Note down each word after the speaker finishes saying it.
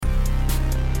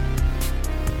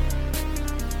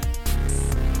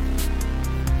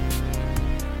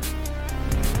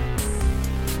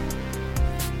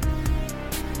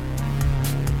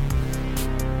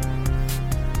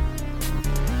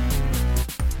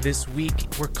This week,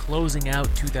 we're closing out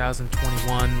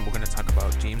 2021. We're going to talk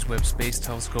about James Webb Space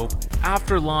Telescope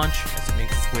after launch as it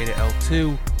makes its way to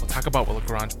L2. We'll talk about what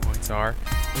Lagrange points are.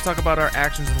 We'll talk about our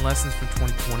actions and lessons from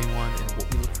 2021 and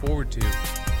what we look forward to in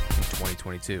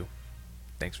 2022.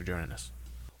 Thanks for joining us.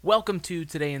 Welcome to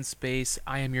Today in Space.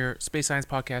 I am your Space Science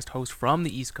Podcast host from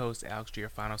the East Coast, Alex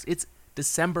Giafanos. It's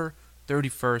December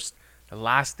 31st, the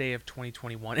last day of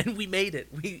 2021, and we made it.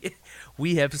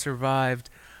 We have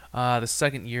survived the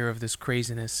second year of this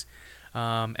craziness,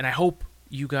 and I hope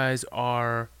you guys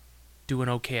are doing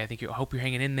okay. I hope you're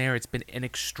hanging in there. It's been an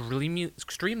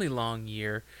extremely long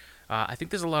year. I think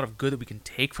there's a lot of good that we can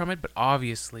take from it, but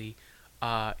obviously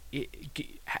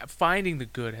finding the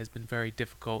good has been very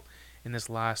difficult in this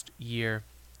last year.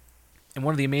 And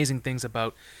one of the amazing things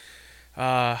about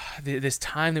this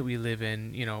time that we live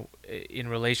in, in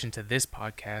relation to this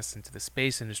podcast and to the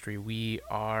space industry, we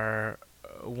are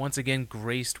once again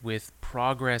graced with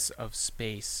progress of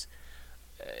space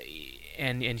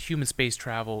and human space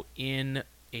travel in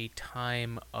a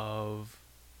time of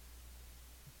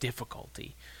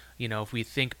difficulty. If we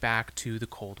think back to the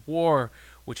Cold War,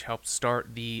 which helped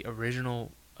start the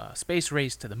original space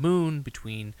race to the moon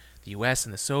between the US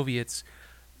and the Soviets,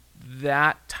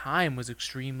 that time was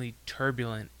extremely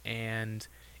turbulent, and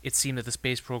it seemed that the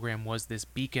space program was this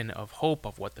beacon of hope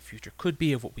of what the future could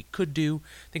be, of what we could do.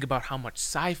 Think about how much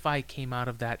sci-fi came out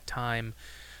of that time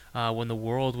when the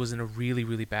world was in a really,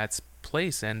 really bad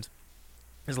place, and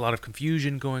there's a lot of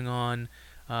confusion going on,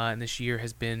 and this year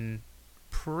has been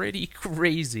pretty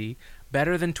crazy.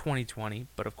 Better than 2020,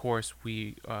 but of course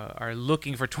we are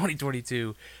looking for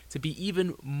 2022 to be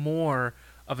even more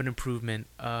of an improvement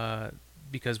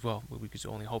because, well, we could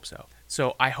only hope so.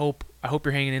 So I hope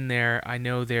you're hanging in there. I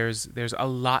know there's a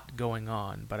lot going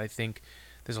on, but I think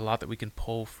there's a lot that we can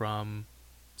pull from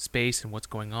space and what's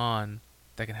going on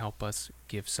that can help us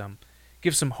give some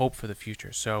hope for the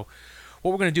future. So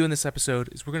what we're going to do in this episode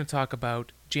is we're going to talk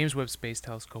about James Webb Space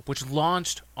Telescope, which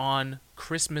launched on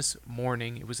Christmas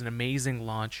morning. It was an amazing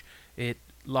launch. It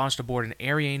launched aboard an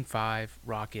Ariane 5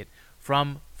 rocket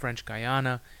from French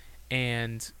Guiana,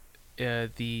 and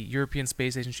the European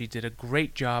Space Agency did a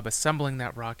great job assembling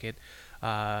that rocket,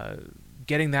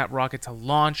 getting that rocket to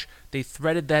launch. They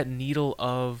threaded that needle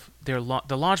of the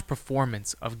launch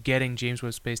performance of getting James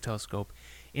Webb Space Telescope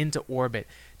into orbit.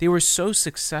 They were so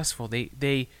successful.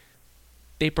 They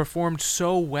performed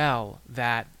so well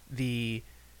that the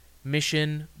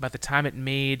mission, by the time it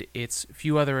made its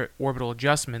few other orbital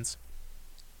adjustments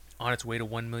on its way to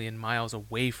 1 million miles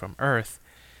away from Earth,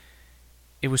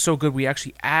 it was so good we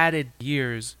actually added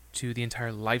years to the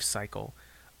entire life cycle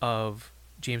of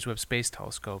James Webb Space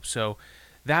Telescope. So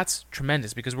that's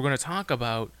tremendous, because we're going to talk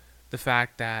about the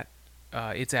fact that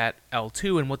it's at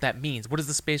L2 and what that means. What does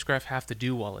the spacecraft have to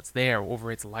do while it's there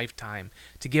over its lifetime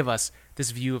to give us this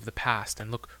view of the past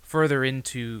and look further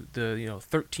into the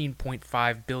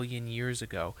 13.5 billion years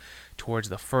ago towards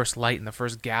the first light and the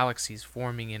first galaxies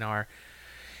forming in our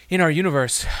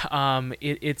universe.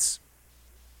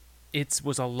 It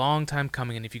was a long time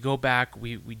coming, and if you go back,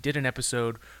 we did an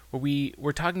episode where we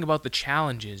were talking about the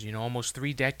challenges, almost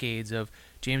 3 decades of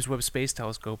James Webb Space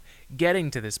Telescope getting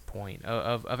to this point,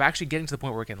 of actually getting to the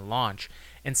point where it can launch,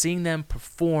 and seeing them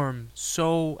perform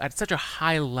at such a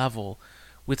high level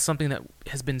with something that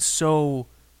has been so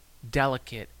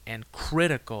delicate and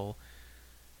critical.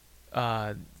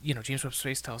 James Webb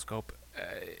Space Telescope,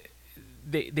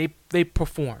 They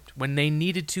performed when they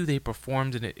needed to. They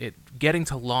performed, and it getting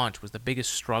to launch was the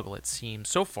biggest struggle, it seems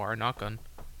so far. Knock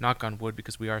on wood,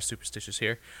 because we are superstitious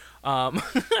here, or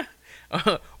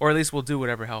at least we'll do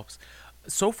whatever helps.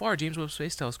 So far, James Webb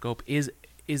Space Telescope is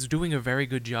doing a very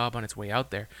good job on its way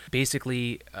out there.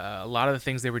 Basically, a lot of the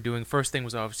things they were doing. First thing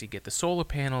was obviously get the solar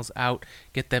panels out,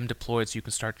 get them deployed, so you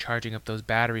can start charging up those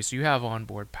batteries, so you have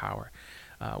onboard power.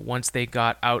 Once they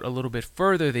got out a little bit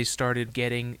further, they started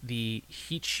getting the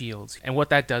heat shields. And what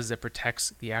that does is it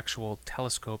protects the actual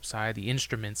telescope side, the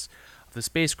instruments of the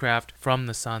spacecraft, from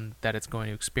the sun that it's going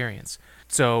to experience.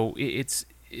 So it's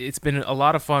been a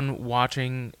lot of fun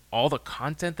watching all the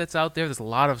content that's out there. There's a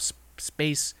lot of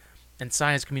space and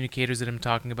science communicators that I'm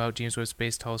talking about James Webb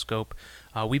Space Telescope.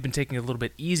 We've been taking it a little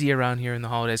bit easy around here in the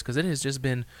holidays because it has just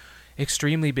been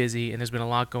extremely busy and there's been a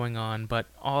lot going on, but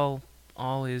all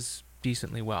is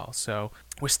decently well. So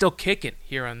we're still kicking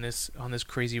here on this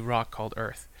crazy rock called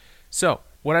Earth. So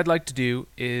what I'd like to do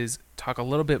is talk a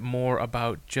little bit more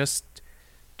about just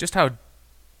how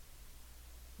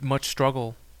much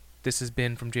struggle this has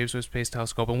been from James Webb Space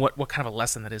Telescope and what kind of a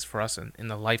lesson that is for us in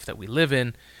the life that we live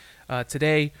in.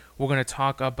 Today we're going to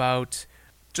talk about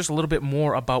just a little bit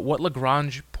more about what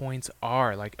Lagrange points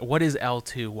are. Like, what is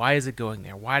L2? Why is it going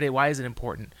there? Why is it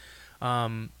important?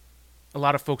 A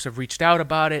lot of folks have reached out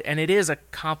about it, and it is a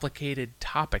complicated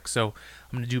topic. So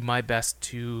I'm going to do my best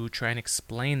to try and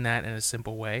explain that in a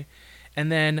simple way. And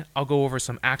then I'll go over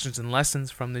some actions and lessons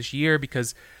from this year,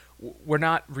 because we're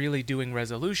not really doing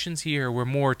resolutions here. We're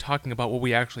more talking about what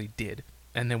we actually did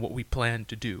and then what we plan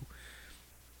to do.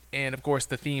 And of course,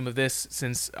 the theme of this,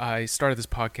 since I started this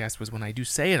podcast, was when I do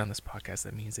say it on this podcast,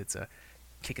 that means it's a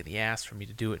kick in the ass for me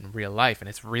to do it in real life, and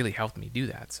it's really helped me do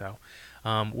that. So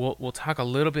we'll talk a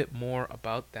little bit more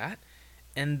about that,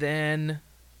 and then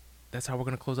that's how we're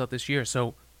going to close out this year.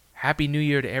 So Happy New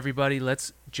Year to everybody.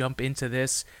 Let's jump into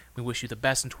this. We wish you the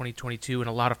best in 2022 and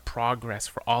a lot of progress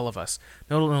for all of us,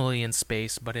 not only in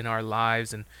space, but in our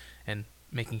lives and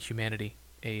making humanity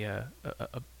a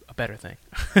better thing.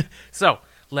 So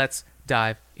let's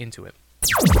dive into it.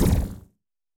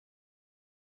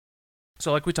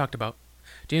 So like we talked about,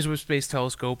 James Webb Space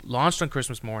Telescope launched on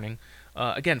Christmas morning.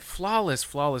 Again,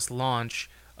 flawless launch,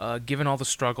 given all the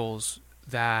struggles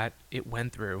that it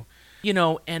went through.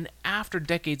 And after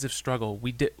decades of struggle,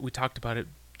 we talked about it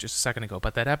just a second ago,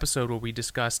 but that episode where we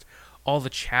discussed all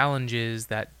the challenges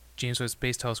that James Webb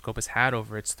Space Telescope has had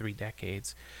over its 3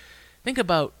 decades. Think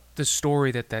about the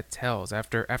story that tells.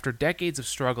 After decades of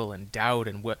struggle and doubt,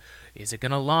 and what is it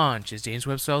going to launch? Is James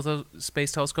Webb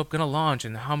Space Telescope going to launch?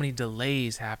 And how many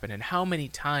delays happened? And how many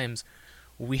times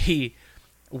we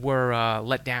were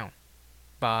let down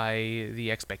by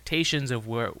the expectations of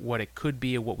what it could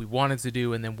be, and what we wanted to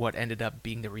do, and then what ended up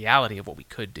being the reality of what we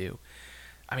could do.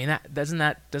 I mean, doesn't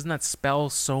that spell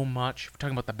so much? We're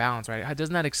talking about the balance, right?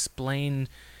 Doesn't that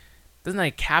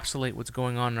encapsulate what's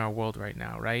going on in our world right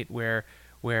now, right? Where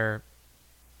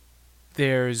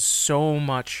there's so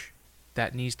much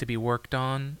that needs to be worked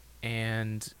on,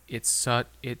 and it's such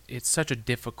a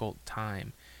difficult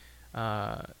time.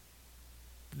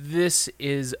 This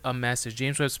is a message,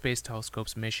 James Webb Space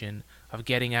Telescope's mission of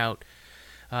getting out,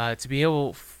 to be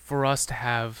able for us to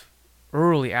have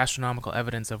early astronomical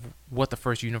evidence of what the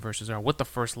first universes are, what the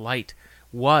first light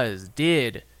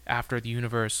did after the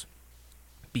universe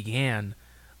began.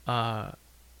 I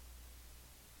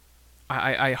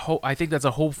think that's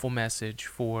a hopeful message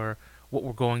for what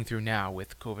we're going through now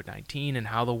with COVID-19, and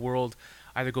how the world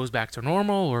either goes back to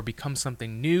normal or becomes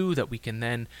something new that we can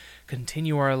then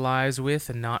continue our lives with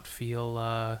and not feel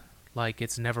like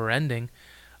it's never ending.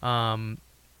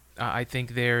 I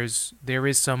think there is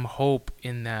some hope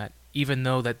in that, even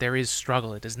though that there is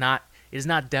struggle. It is not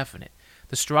definite.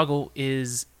 The struggle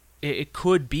it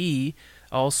could be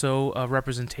also a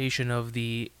representation of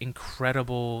the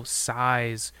incredible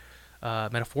size,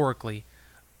 metaphorically,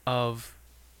 of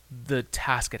the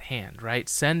task at hand, right?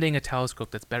 Sending a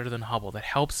telescope that's better than Hubble, that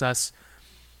helps us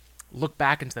look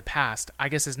back into the past, I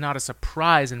guess is not a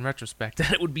surprise in retrospect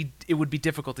that it would be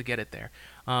difficult to get it there.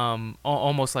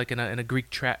 Almost like in a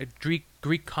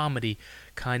Greek comedy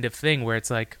kind of thing, where it's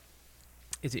like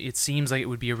it seems like it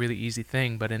would be a really easy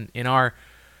thing, but in our,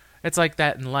 it's like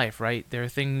that in life, right? There are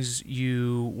things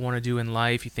you want to do in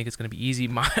life, you think it's going to be easy.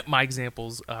 My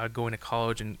example's going to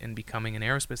college and becoming an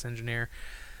aerospace engineer.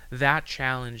 That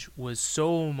challenge was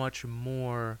so much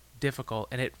more difficult,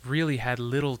 and it really had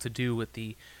little to do with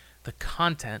the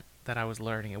content that I was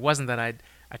learning. It wasn't that I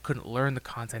couldn't learn the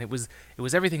content. It was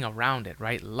everything around it,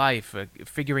 right? Life,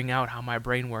 figuring out how my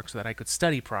brain works so that I could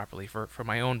study properly for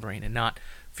my own brain, and not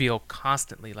feel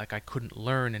constantly like I couldn't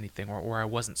learn anything, or I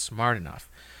wasn't smart enough.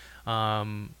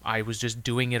 I was just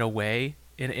doing it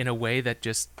in a way that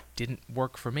just didn't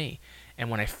work for me. And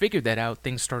when I figured that out,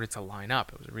 things started to line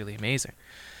up. It was really amazing.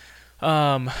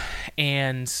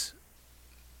 And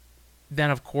then,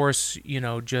 of course,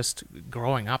 just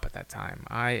growing up at that time,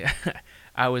 I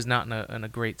was not in a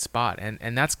great spot.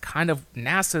 And that's kind of,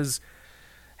 NASA's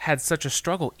had such a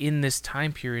struggle in this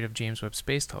time period of James Webb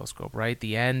Space Telescope, right?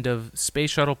 The end of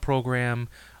Space Shuttle program,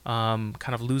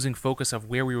 kind of losing focus of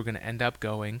where we were going to end up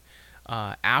going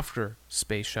after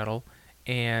Space Shuttle,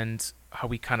 and how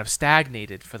we kind of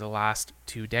stagnated for the last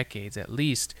 2 decades at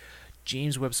least.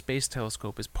 James Webb Space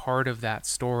Telescope is part of that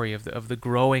story of the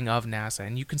growing of NASA.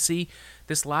 And you can see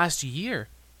this last year,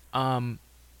 again,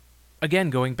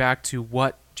 going back to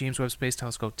what James Webb Space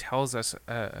Telescope tells us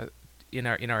in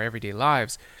our everyday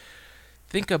lives.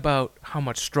 Think about how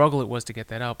much struggle it was to get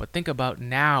that out, but think about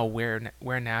now where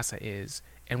NASA is,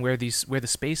 and where the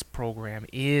space program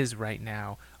is right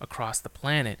now across the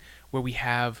planet, where we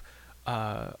have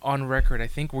on record, I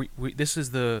think this is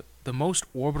the most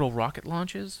orbital rocket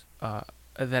launches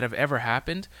that have ever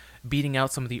happened, beating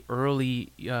out some of the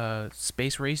early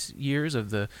space race years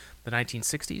of the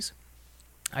 1960s.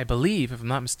 I believe, if I'm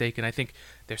not mistaken, I think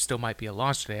there still might be a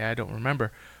launch today. I don't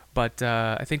remember, but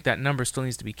I think that number still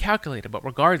needs to be calculated. But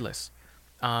regardless,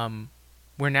 um,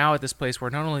 we're now at this place where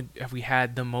not only have we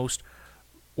had the most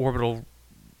orbital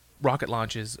rocket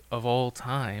launches of all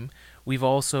time, we've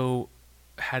also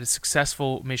had a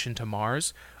successful mission to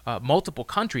Mars. Multiple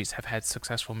countries have had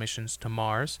successful missions to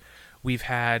Mars. We've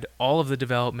had all of the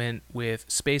development with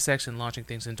SpaceX and launching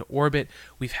things into orbit.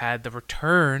 We've had the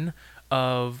return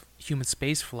of human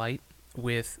space flight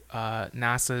with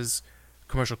NASA's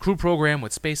Commercial Crew Program,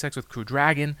 with SpaceX, with Crew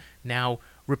Dragon, now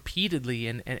repeatedly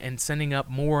and sending up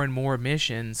more and more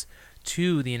missions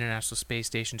to the International Space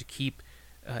Station to keep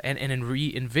and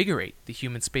reinvigorate the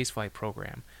human spaceflight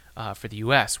program for the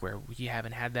U.S., where we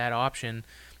haven't had that option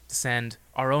to send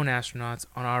our own astronauts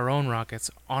on our own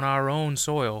rockets on our own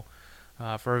soil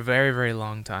for a very, very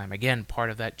long time. Again, part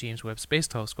of that James Webb Space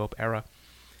Telescope era.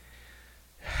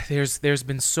 There's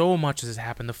been so much that has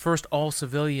happened. The first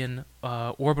all-civilian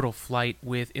orbital flight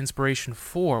with Inspiration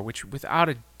 4, which without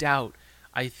a doubt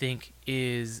I think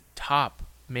is top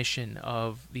mission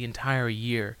of the entire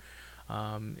year.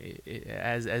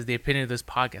 As the opinion of this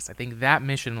podcast, I think that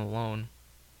mission alone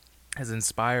has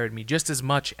inspired me just as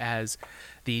much as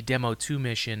the Demo 2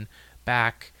 mission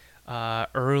back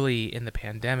early in the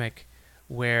pandemic,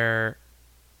 where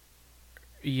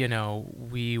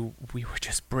we were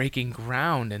just breaking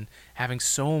ground and having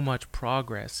so much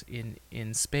progress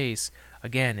in space,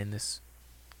 again in this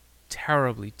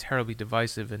terribly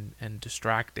divisive and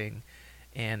distracting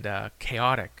and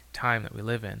chaotic time that we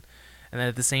live in. And then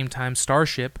at the same time,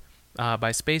 Starship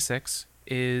by SpaceX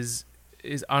is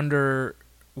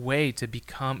underway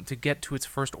to get to its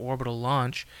first orbital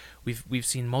launch. We've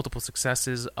seen multiple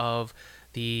successes of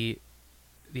the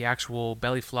actual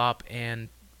belly flop and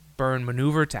burn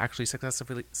maneuver to actually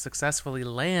successfully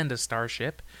land a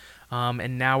Starship,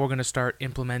 and now we're going to start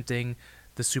implementing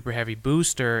the Super Heavy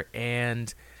booster,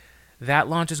 and that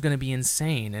launch is going to be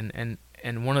insane.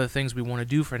 And one of the things we want to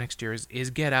do for next year is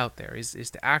get out there,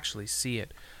 is to actually see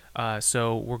it.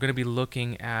 So we're going to be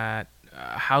looking at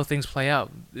how things play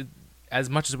out. As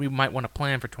much as we might want to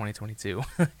plan for 2022,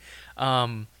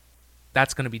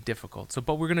 that's going to be difficult.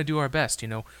 But we're going to do our best.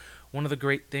 One of the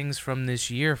great things from this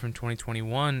year, from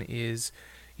 2021, is,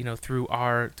 through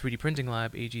our 3D printing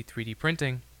lab, AG 3D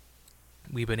Printing,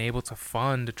 we've been able to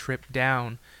fund a trip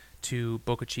down to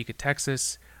Boca Chica,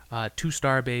 Texas, to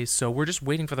Starbase. So we're just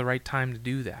waiting for the right time to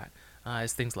do that.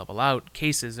 As things level out,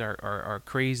 cases are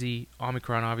crazy.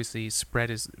 Omicron, obviously, spread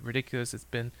is ridiculous. It's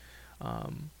been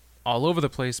all over the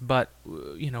place, but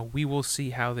we will see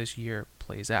how this year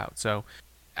plays out. So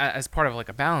as part of like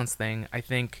a balance thing, I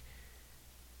think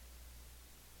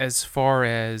as far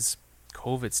as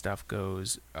COVID stuff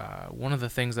goes, one of the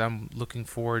things I'm looking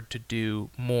forward to do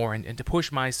more and to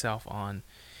push myself on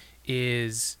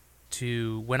is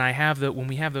to, when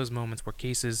we have those moments where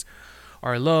cases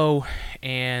are low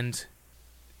and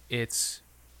it's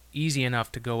easy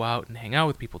enough to go out and hang out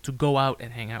with people,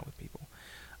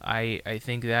 I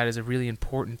think that is a really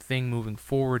important thing moving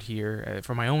forward here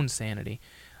for my own sanity.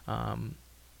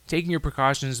 Taking your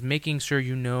precautions, making sure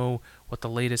you know what the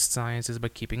latest science is,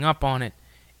 but keeping up on it,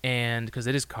 and because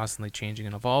it is constantly changing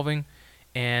and evolving,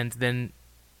 and then,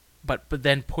 but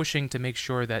then pushing to make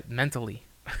sure that mentally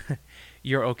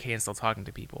you're okay and still talking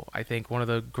to people. I think one of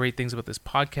the great things about this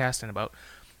podcast and about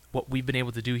what we've been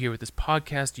able to do here with this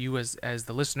podcast, you as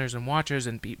the listeners and watchers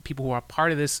and people who are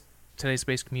part of this Today's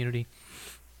Space community,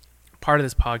 part of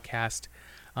this podcast,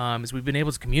 is we've been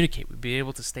able to communicate. We've been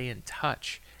able to stay in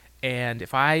touch. And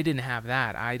if I didn't have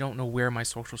that, I don't know where my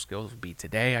social skills would be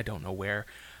today. I don't know where,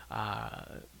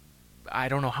 I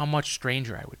don't know how much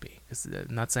stranger I would be.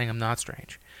 I'm not saying I'm not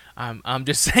strange. I'm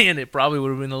just saying it probably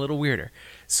would have been a little weirder.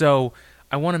 So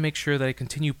I want to make sure that I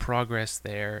continue progress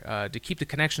there to keep the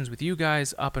connections with you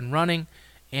guys up and running.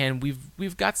 And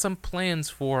we've got some plans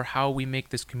for how we make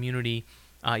this community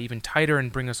even tighter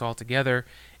and bring us all together,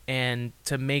 and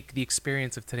to make the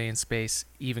experience of Today in Space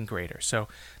even greater. So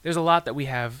there's a lot that we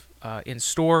have in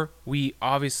store. We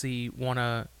obviously want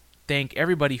to thank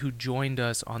everybody who joined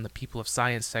us on the People of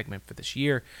Science segment for this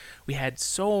year. We had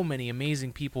so many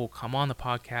amazing people come on the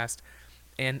podcast,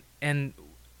 and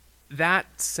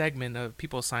that segment of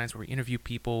People of Science, where we interview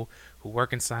people who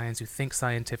work in science, who think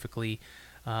scientifically,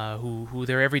 who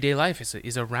their everyday life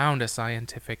is around a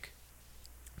scientific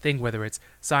thing, whether it's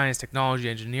science, technology,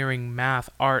 engineering, math,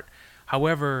 art,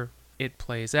 however it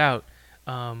plays out.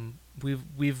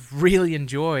 We've really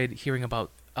enjoyed hearing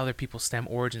about other people's STEM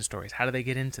origin stories. How do they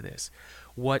get into this?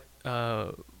 What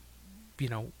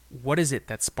what is it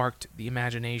that sparked the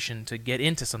imagination to get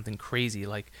into something crazy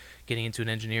like getting into an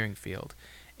engineering field?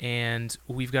 and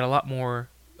we've got a lot more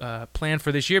planned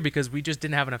for this year because we just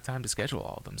didn't have enough time to schedule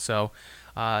all of them. So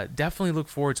definitely look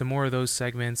forward to more of those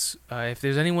segments. If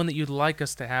there's anyone that you'd like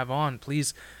us to have on,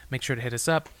 please make sure to hit us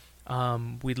up.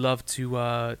 We'd love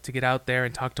to get out there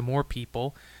and talk to more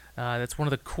people. That's one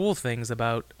of the cool things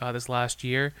about this last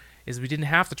year is we didn't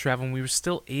have to travel and we were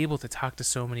still able to talk to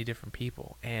so many different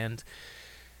people. And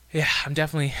yeah, I'm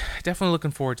definitely looking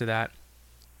forward to that.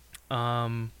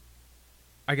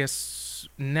 I guess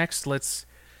next let's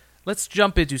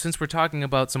jump into, since we're talking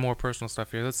about some more personal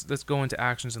stuff here, let's go into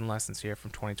actions and lessons here from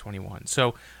 2021.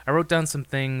 So I wrote down some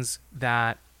things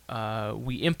that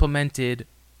we implemented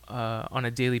on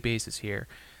a daily basis here.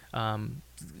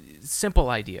 Simple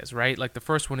ideas, right? Like the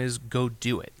first one is go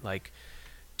do it. Like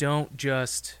don't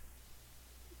just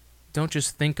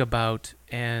think about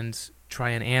and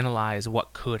try and analyze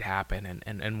what could happen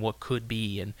and what could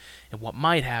be and what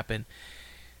might happen.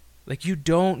 Like you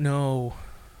don't know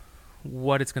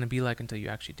what it's going to be like until you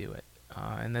actually do it.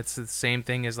 And that's the same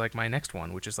thing as like my next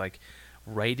one, which is like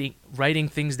writing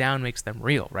things down makes them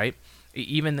real, right?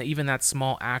 Even that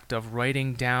small act of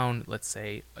writing down, let's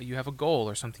say you have a goal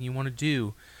or something you want to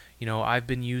do. You know, I've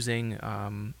been using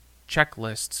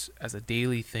checklists as a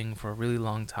daily thing for a really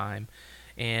long time,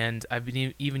 and I've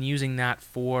been even using that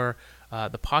for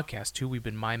the podcast too. We've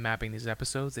been mind mapping these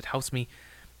episodes. It helps me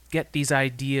get these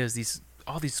ideas,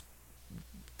 all these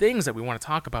things that we want to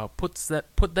talk about, put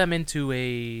them into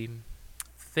a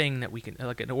thing that we can,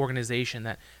 like an organization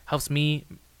that helps me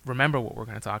remember what we're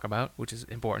going to talk about, which is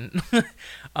important,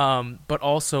 but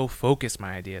also focus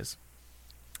my ideas.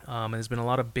 And there's been a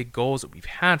lot of big goals that we've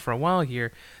had for a while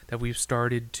here that we've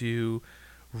started to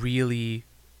really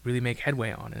make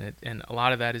headway on, and a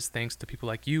lot of that is thanks to people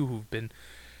like you who've been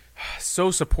so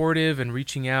supportive and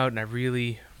reaching out, and I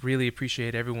really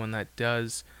appreciate everyone that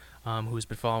does. Who's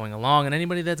been following along, and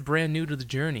anybody that's brand new to the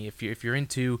journey. If you're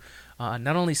into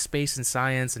not only space and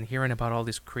science and hearing about all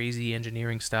this crazy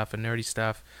engineering stuff and nerdy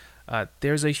stuff,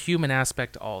 there's a human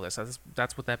aspect to all this.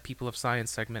 That's what that People of Science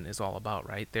segment is all about,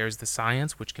 right? There's the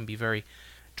science, which can be very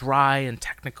dry and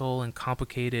technical and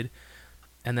complicated,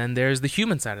 and then there's the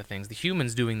human side of things, the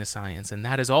humans doing the science, and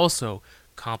that is also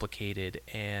complicated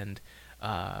and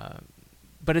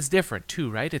but it's different too,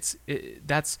 right?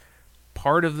 That's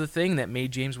part of the thing that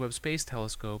made James Webb Space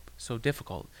Telescope so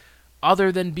difficult. Other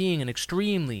than being an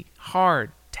extremely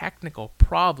hard technical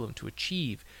problem to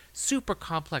achieve, super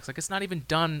complex, like it's not even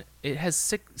done, it has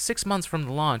six months from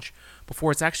the launch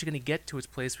before it's actually going to get to its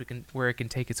place where it can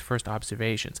take its first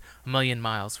observations, 1 million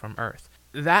miles from Earth.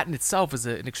 That in itself is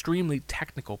an extremely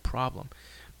technical problem.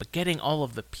 But getting all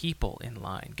of the people in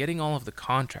line, getting all of the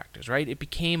contractors, right? It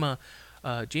became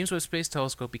James Webb Space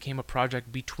Telescope became a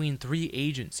project between 3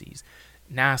 agencies: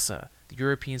 NASA, the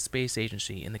European Space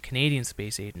Agency, and the Canadian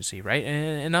Space Agency, right?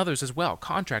 And others as well,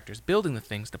 contractors building the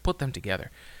things to put them together.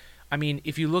 I mean,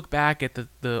 if you look back at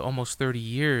the almost 30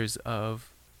 years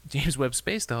of James Webb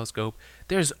Space Telescope,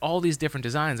 there's all these different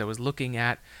designs. I was looking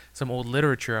at some old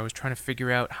literature. I was trying to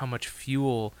figure out how much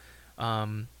fuel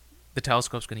the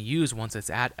telescope's going to use once it's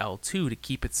at L2 to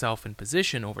keep itself in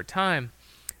position over time.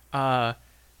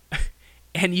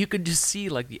 And you could just see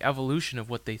like the evolution of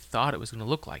what they thought it was going to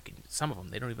look like. And some of them,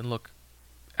 they don't even look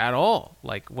at all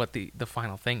like what the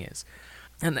final thing is.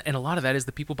 And a lot of that is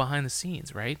the people behind the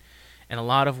scenes, right? And a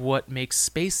lot of what makes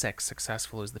SpaceX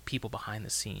successful is the people behind the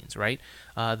scenes, right?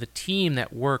 The team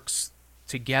that works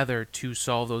together to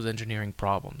solve those engineering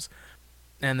problems.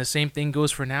 And the same thing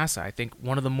goes for NASA. I think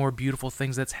one of the more beautiful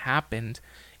things that's happened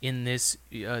in this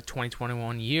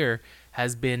 2021 year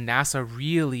has been NASA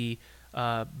really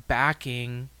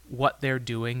backing what they're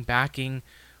doing, backing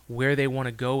where they want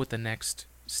to go with the next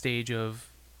stage of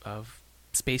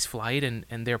space flight,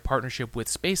 and their partnership with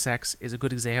SpaceX is a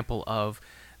good example of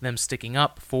them sticking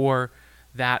up for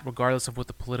that regardless of what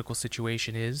the political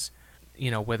situation is. You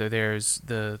know, whether there's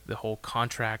the whole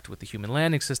contract with the human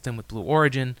landing system with Blue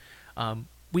Origin,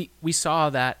 we saw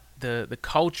that the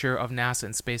culture of NASA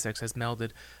and SpaceX has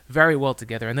melded very well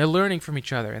together, and they're learning from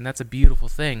each other, and that's a beautiful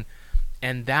thing.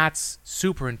 And that's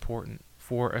super important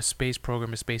for a space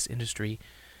program, a space industry,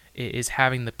 is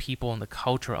having the people and the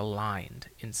culture aligned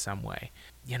in some way.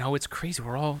 You know, it's crazy.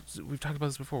 We've talked about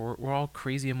this before. We're all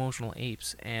crazy emotional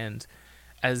apes. And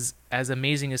as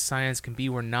amazing as science can be,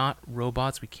 we're not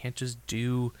robots. We can't just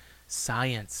do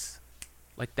science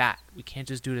like that. We can't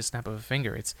just do it a snap of a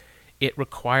finger. It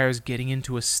requires getting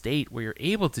into a state where you're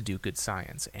able to do good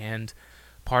science. And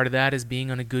part of that is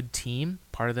being on a good team.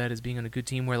 Part of that is being on a good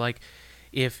team where, like,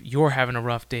 if you're having a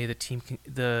rough day,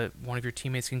 one of your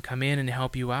teammates can come in and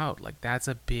help you out. Like, that's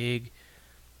a big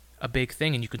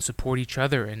thing, and you can support each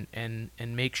other and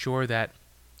make sure that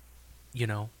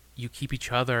you keep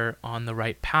each other on the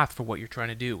right path for what you're trying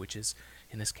to do, which is,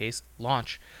 in this case,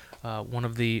 launch one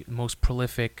of the most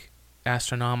prolific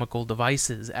astronomical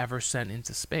devices ever sent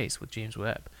into space with James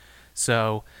Webb.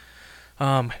 So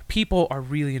people are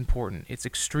really important. It's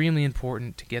extremely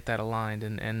important to get that aligned,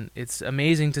 and it's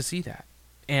amazing to see that.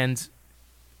 And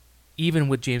even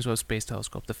with James Webb Space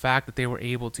Telescope, the fact that they were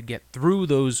able to get through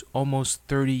those almost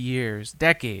 30 years,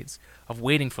 decades of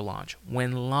waiting for launch,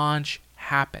 when launch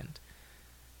happened,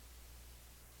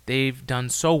 they've done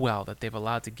so well that they've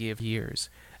allowed to give years,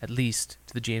 at least,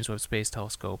 to the James Webb Space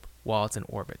Telescope while it's in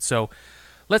orbit. So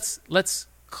let's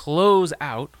close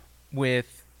out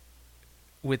with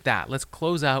that. Let's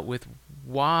close out with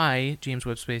why James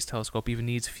Webb Space Telescope even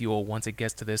needs fuel once it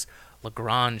gets to this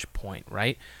Lagrange point,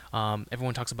 right?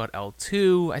 Everyone talks about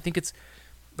L2. I think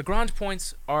Lagrange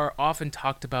points are often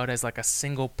talked about as like a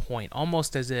single point,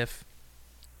 almost as if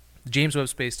the James Webb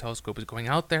Space Telescope is going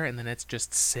out there and then it's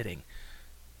just sitting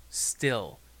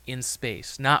still in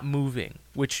space, not moving,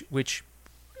 which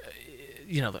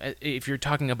if you're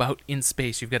talking about in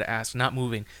space, you've got to ask, not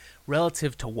moving,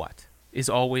 relative to what is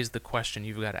always the question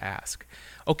you've got to ask.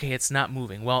 Okay, it's not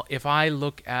moving. Well, if I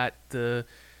look at the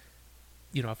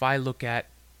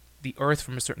Earth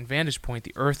from a certain vantage point,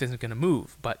 the Earth isn't going to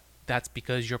move, but that's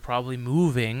because you're probably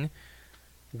moving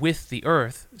with the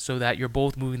Earth so that you're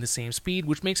both moving the same speed,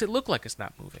 which makes it look like it's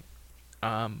not moving.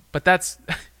 But that's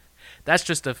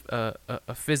just a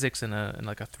physics and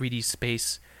like a 3D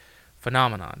space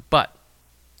phenomenon. But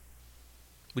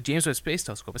with James Webb Space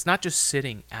Telescope, it's not just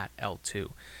sitting at L2.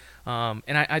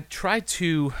 And I tried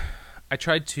to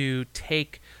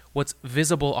take what's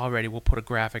visible already. We'll put a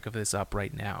graphic of this up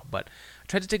right now, but I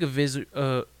tried to take a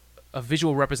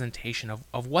visual representation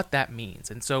of what that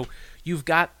means. And so you've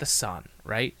got the sun,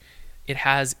 right? It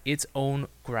has its own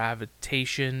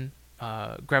gravitational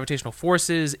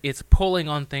forces. It's pulling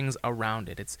on things around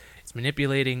it. It's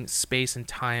manipulating space and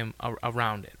time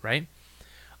around it, right?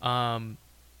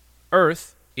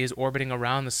 Earth is orbiting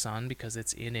around the sun because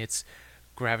it's in its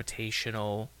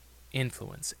gravitational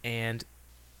influence. And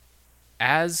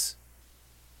as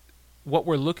what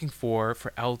we're looking for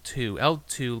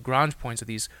L2 Lagrange points are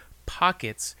these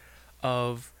pockets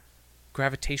of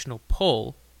gravitational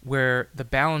pull where the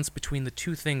balance between the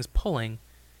two things pulling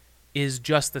is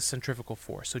just the centrifugal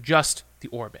force, so just the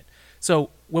orbit. So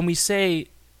when we say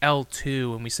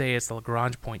L2 and we say it's the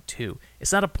Lagrange point 2,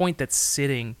 it's not a point that's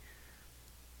sitting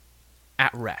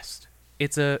at rest.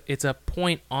 It's a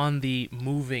point on the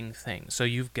moving thing. So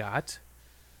you've got,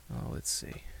 let's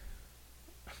see.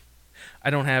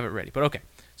 I don't have it ready, but okay.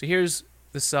 So here's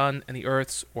the sun and the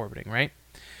Earth's orbiting, right?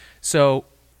 So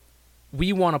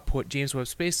we want to put James Webb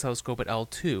Space Telescope at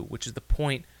L2, which is the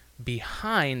point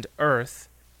behind Earth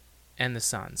and the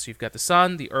sun. So you've got the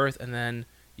sun, the Earth, and then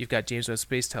you've got James Webb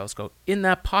Space Telescope. In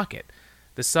that pocket,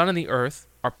 the sun and the Earth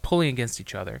are pulling against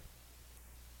each other,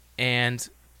 and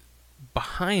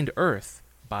behind Earth,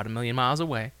 about 1 million miles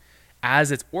away,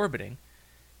 as it's orbiting,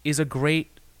 is a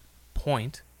great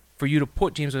point for you to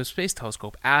put James Webb Space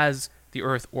Telescope as the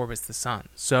Earth orbits the sun.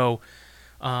 So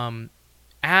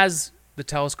as the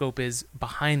telescope is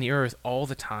behind the Earth all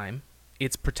the time,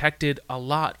 it's protected a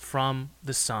lot from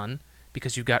the sun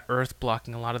because you've got Earth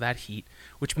blocking a lot of that heat,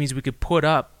 which means we could put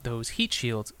up those heat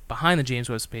shields behind the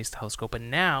James Webb Space Telescope, and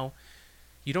now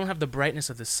you don't have the brightness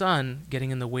of the sun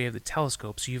getting in the way of the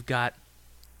telescope. So you've got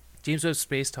James Webb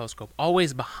Space Telescope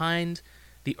always behind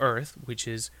the Earth, which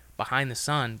is behind the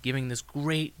sun, giving this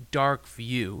great dark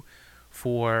view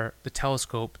for the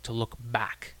telescope to look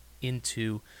back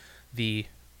into the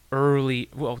early,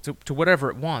 to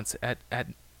whatever it wants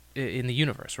in the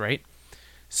universe, right?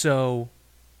 So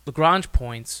Lagrange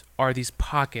points are these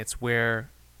pockets where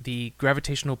the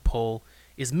gravitational pull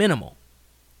is minimal,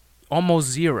 almost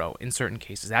zero in certain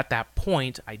cases. At that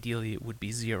point, ideally, it would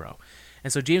be zero.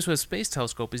 And so James Webb Space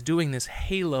Telescope is doing this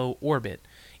halo orbit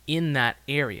in that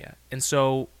area. And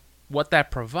so what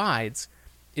that provides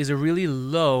is a really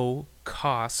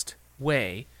low-cost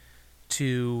way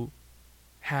to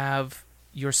have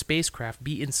your spacecraft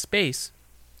be in space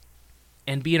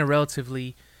and be in a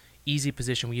relatively easy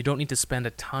position where you don't need to spend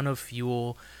a ton of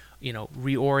fuel,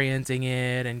 reorienting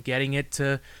it and getting it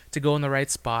to go in the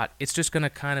right spot. It's just going to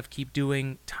kind of keep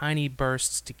doing tiny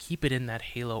bursts to keep it in that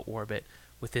halo orbit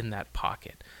within that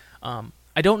pocket.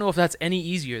 I don't know if that's any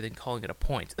easier than calling it a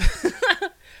point.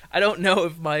 I don't know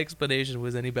if my explanation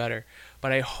was any better,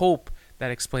 but I hope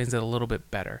that explains it a little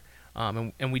bit better.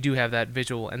 And we do have that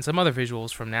visual and some other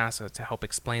visuals from NASA to help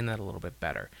explain that a little bit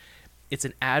better. It's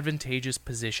an advantageous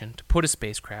position to put a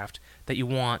spacecraft that you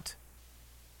want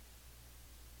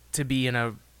to be in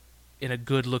a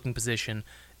good looking position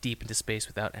deep into space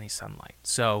without any sunlight.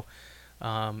 So,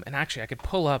 and actually, I could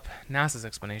pull up NASA's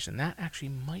explanation. That actually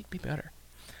might be better.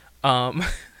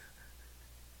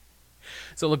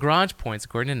 So Lagrange points,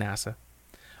 according to NASA,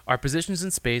 are positions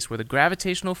in space where the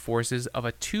gravitational forces of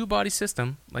a two-body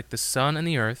system, like the Sun and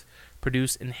the Earth,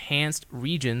 produce enhanced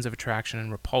regions of attraction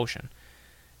and repulsion.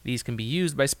 These can be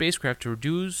used by spacecraft to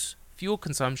reduce fuel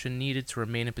consumption needed to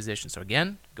remain in position. So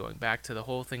again, going back to the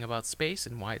whole thing about space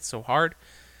and why it's so hard,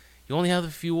 you only have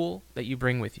the fuel that you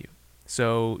bring with you.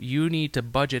 So you need to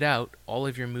budget out all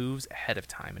of your moves ahead of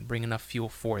time and bring enough fuel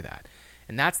for that.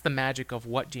 And that's the magic of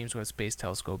what James Webb Space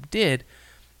Telescope did,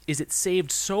 is it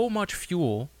saved so much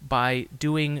fuel by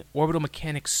doing orbital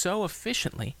mechanics so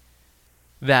efficiently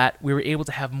that we were able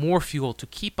to have more fuel to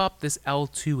keep up this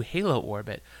L2 halo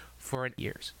orbit for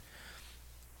years.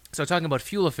 So talking about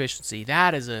fuel efficiency,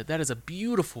 that is a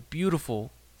beautiful,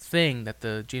 beautiful thing that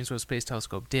the James Webb Space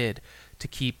Telescope did to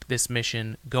keep this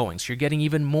mission going. So you're getting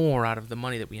even more out of the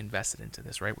money that we invested into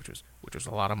this, right? Which was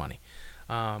a lot of money,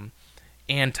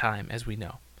 and time, as we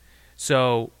know.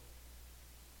 So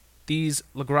these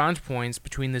Lagrange points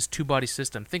between this two-body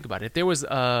system, think about it. If there was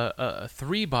a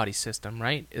three-body system,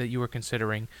 right, that you were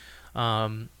considering,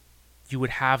 you would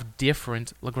have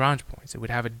different Lagrange points. It would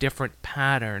have a different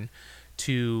pattern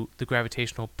to the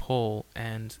gravitational pull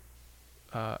and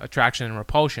attraction and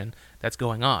repulsion that's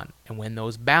going on. And when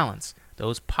those balance,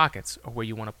 those pockets are where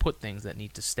you want to put things that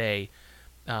need to stay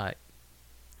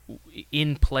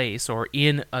in place or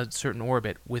in a certain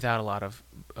orbit without a lot of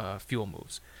fuel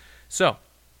moves. So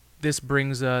this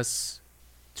brings us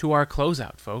to our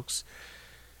closeout, folks.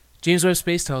 James Webb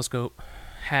Space Telescope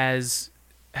has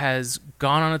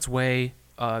gone on its way.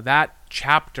 That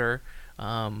chapter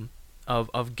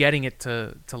of getting it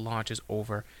to launch is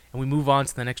over, and we move on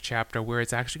to the next chapter where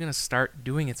it's actually going to start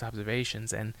doing its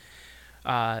observations. And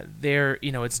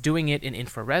it's doing it in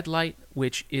infrared light,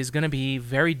 which is going to be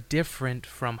very different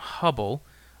from Hubble.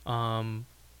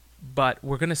 But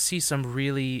we're going to see some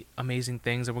really amazing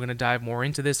things, and we're going to dive more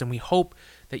into this, and we hope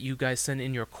that you guys send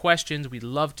in your questions. We'd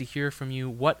love to hear from you.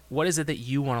 What is it that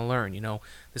you want to learn?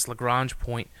 This Lagrange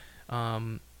point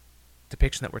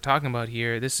depiction that we're talking about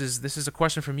here, this is a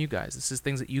question from you guys. This is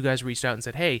things that you guys reached out and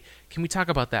said, hey, can we talk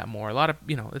about that more? A lot of,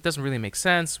 it doesn't really make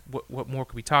sense. What more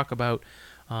could we talk about?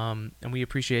 And we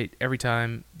appreciate every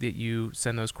time that you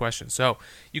send those questions. So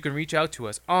you can reach out to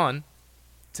us on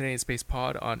Today in Space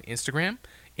Pod on Instagram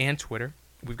and Twitter.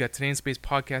 We've got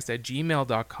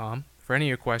todayinspacepodcast@gmail.com for any of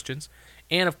your questions.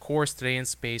 And, of course, Today in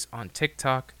Space on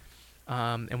TikTok.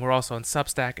 And we're also on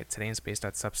Substack at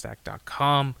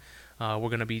todayinspace.substack.com. We're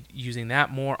going to be using that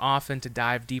more often to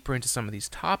dive deeper into some of these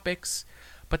topics.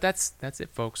 But that's it,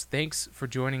 folks. Thanks for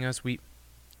joining us. We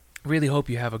really hope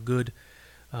you have a good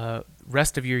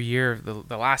rest of your year,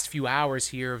 the last few hours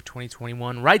here of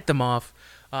 2021. Write them off.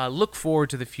 Look forward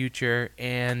to the future,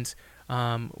 and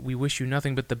we wish you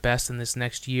nothing but the best in this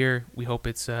next year. We hope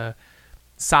it's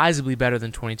sizably better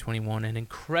than 2021 and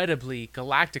incredibly,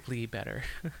 galactically better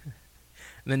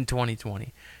than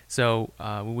 2020. So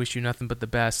we wish you nothing but the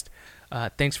best.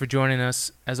 Thanks for joining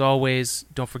us. As always,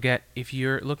 don't forget, if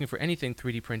you're looking for anything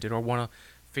 3D printed or want to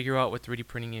figure out what 3D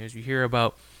printing is, you hear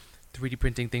about 3D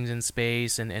printing things in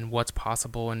space and what's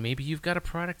possible, and maybe you've got a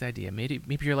product idea. Maybe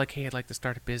you're like, hey, I'd like to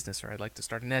start a business, or I'd like to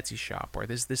start an Etsy shop, or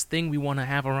there's this thing we want to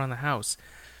have around the house,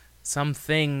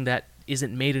 something that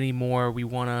isn't made anymore. We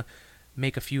want to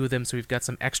make a few of them so we've got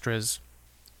some extras.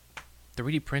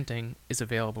 3D printing is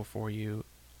available for you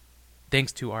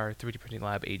thanks to our 3D printing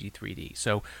lab, AG3D.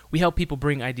 So we help people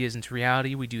bring ideas into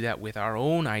reality. We do that with our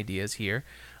own ideas here.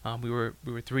 We were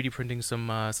 3D printing some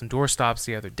door stops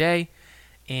the other day.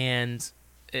 And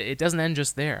it doesn't end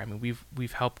just there. I mean,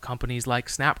 we've helped companies like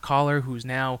SnapCollar, who's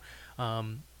now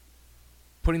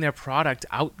putting their product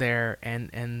out there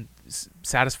and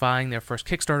satisfying their first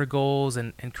Kickstarter goals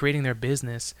and creating their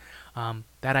business.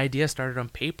 That idea started on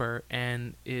paper,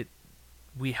 and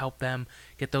we help them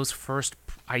get those first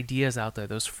ideas out there,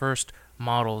 those first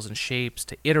models and shapes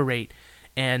to iterate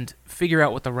and figure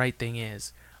out what the right thing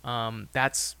is.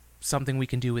 That's something we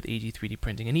can do with AG3D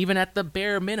printing. And even at the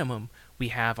bare minimum, we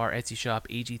have our Etsy shop,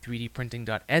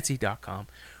 ag3dprinting.etsy.com,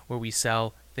 where we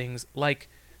sell things like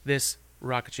this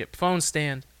rocket ship phone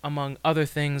stand, among other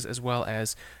things, as well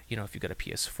as, if you've got a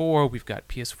PS4, we've got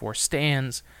PS4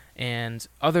 stands and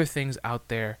other things out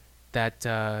there that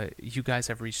you guys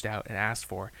have reached out and asked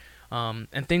for,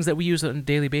 and things that we use on a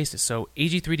daily basis. So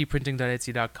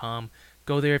ag3dprinting.etsy.com.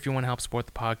 Go there if you want to help support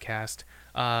the podcast.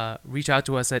 Reach out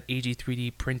to us at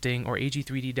AG3D or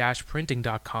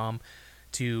ag3d-printing.com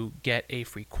to get a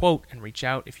free quote, and reach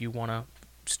out if you want to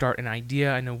start an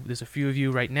idea. I know there's a few of you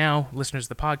right now, listeners of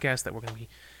the podcast, that we're going to be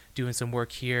doing some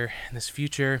work here in this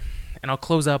future. And I'll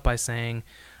close out by saying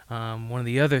one of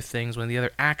the other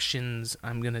actions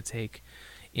I'm going to take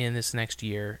in this next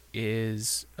year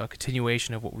is a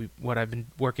continuation of what I've been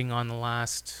working on the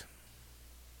last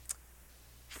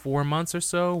 4 months or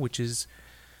so, which is,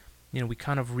 we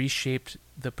kind of reshaped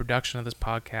the production of this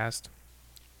podcast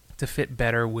to fit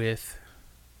better with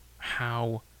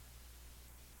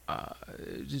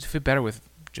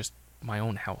just my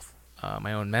own health,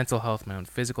 my own mental health, my own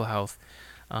physical health.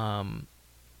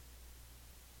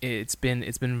 It's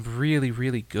been really,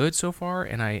 really good so far,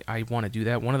 and I want to do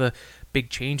that. One of the big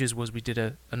changes was we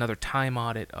did another time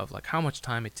audit of like how much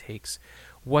time it takes,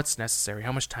 what's necessary,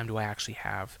 how much time do I actually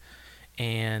have,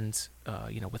 and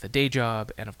with a day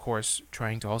job, and of course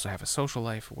trying to also have a social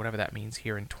life, whatever that means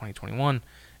here in 2021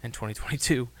 and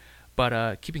 2022.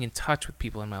 But keeping in touch with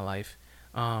people in my life,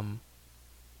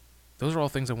 those are all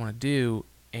things I want to do.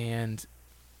 And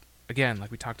again,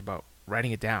 like we talked about,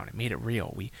 writing it down, it made it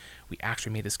real. We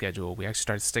actually made the schedule. We actually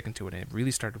started sticking to it, and it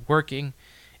really started working.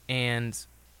 And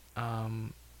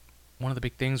one of the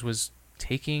big things was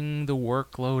taking the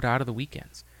workload out of the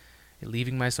weekends,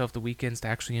 leaving myself the weekends to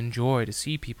actually enjoy, to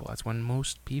see people. That's when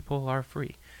most people are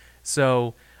free.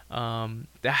 So that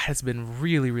has been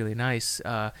really, really nice.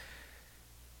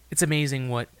 It's amazing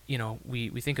what, we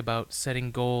think about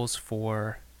setting goals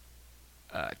for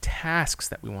tasks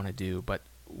that we want to do, but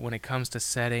when it comes to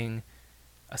setting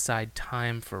aside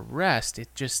time for rest, it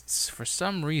just, for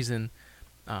some reason,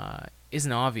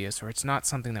 isn't obvious, or it's not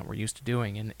something that we're used to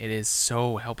doing, and it is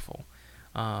so helpful.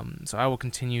 So I will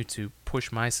continue to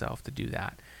push myself to do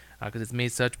that, because it's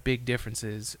made such big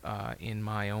differences in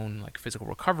my own physical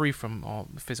recovery from all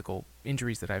the physical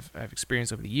injuries that I've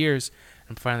experienced over the years.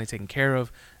 I'm finally taken care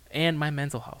of, and my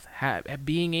mental health.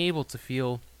 Being able to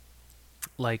feel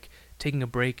like taking a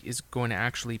break is going to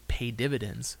actually pay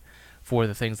dividends for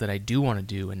the things that I do want to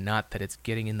do, and not that it's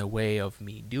getting in the way of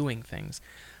me doing things.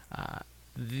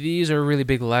 These are really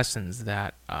big lessons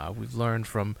that we've learned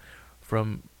from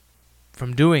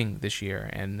doing this year,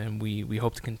 and we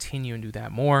hope to continue and do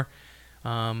that more.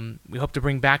 We hope to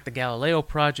bring back the Galileo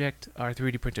project, our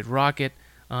 3D printed rocket.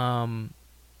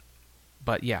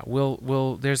 But yeah,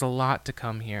 there's a lot to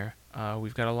come here.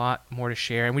 We've got a lot more to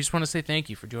share, and we just want to say thank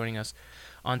you for joining us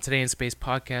on Today in Space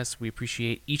podcast. We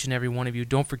appreciate each and every one of you.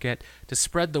 Don't forget to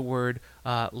spread the word,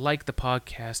 like the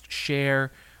podcast,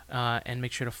 share, and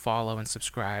make sure to follow and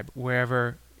subscribe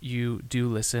wherever you do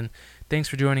listen. Thanks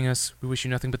for joining us. We wish you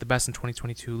nothing but the best in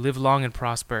 2022. Live long and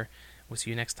prosper. We'll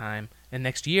see you next time and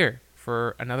next year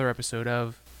for another episode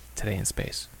of Today in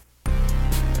Space.